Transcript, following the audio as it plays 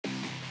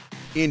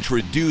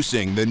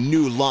Introducing the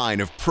new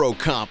line of Pro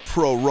Comp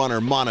Pro Runner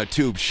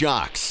Monotube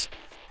shocks.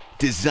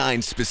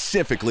 Designed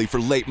specifically for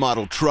late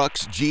model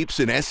trucks, Jeeps,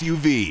 and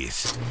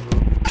SUVs.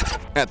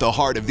 At the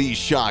heart of these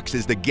shocks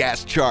is the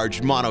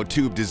gas-charged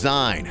monotube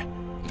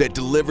design that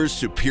delivers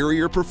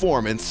superior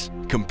performance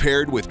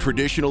compared with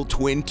traditional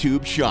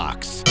twin-tube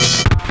shocks.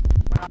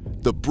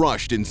 The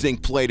brushed and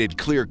zinc-plated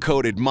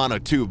clear-coated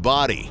monotube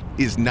body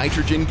is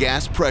nitrogen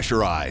gas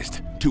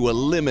pressurized to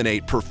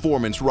eliminate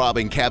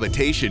performance-robbing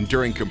cavitation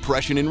during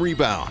compression and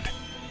rebound.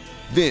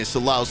 This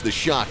allows the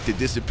shock to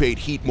dissipate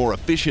heat more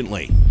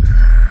efficiently.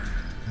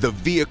 The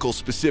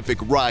vehicle-specific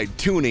ride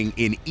tuning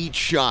in each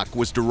shock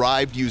was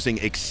derived using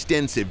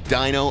extensive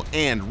dyno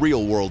and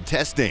real-world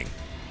testing.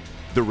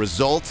 The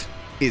result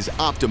is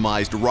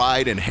optimized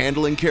ride and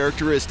handling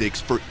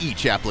characteristics for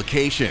each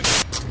application.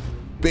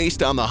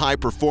 Based on the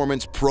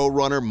high-performance Pro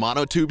Runner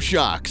monotube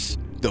shocks,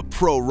 the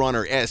Pro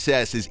Runner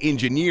SS is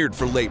engineered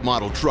for late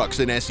model trucks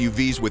and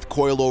SUVs with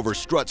coil-over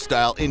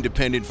strut-style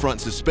independent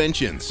front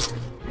suspensions.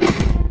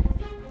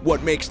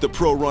 What makes the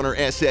Pro Runner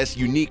SS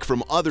unique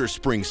from other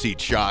spring seat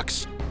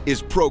shocks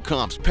is Pro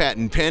Comp's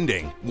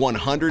patent-pending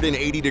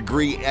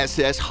 180-degree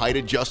SS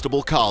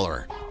height-adjustable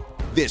collar.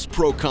 This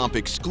Pro Comp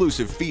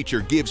exclusive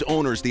feature gives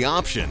owners the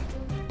option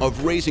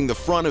of raising the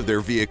front of their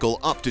vehicle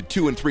up to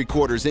 2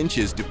 3/4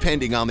 inches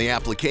depending on the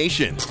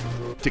application,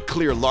 to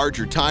clear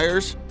larger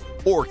tires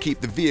or keep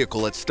the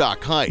vehicle at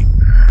stock height.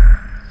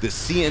 The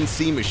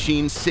CNC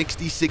Machine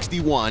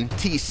 6061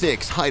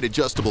 T6 height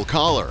adjustable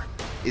collar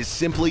is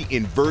simply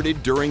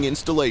inverted during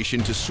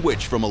installation to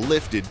switch from a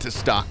lifted to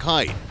stock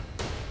height.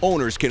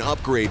 Owners can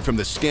upgrade from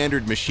the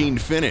standard machined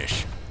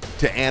finish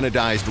to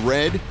anodized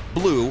red,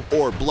 blue,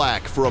 or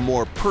black for a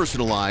more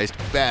personalized,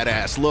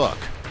 badass look.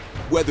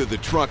 Whether the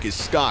truck is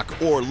stock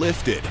or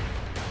lifted,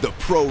 the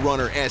Pro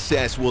Runner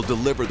SS will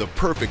deliver the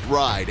perfect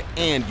ride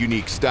and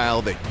unique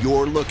style that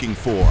you're looking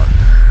for.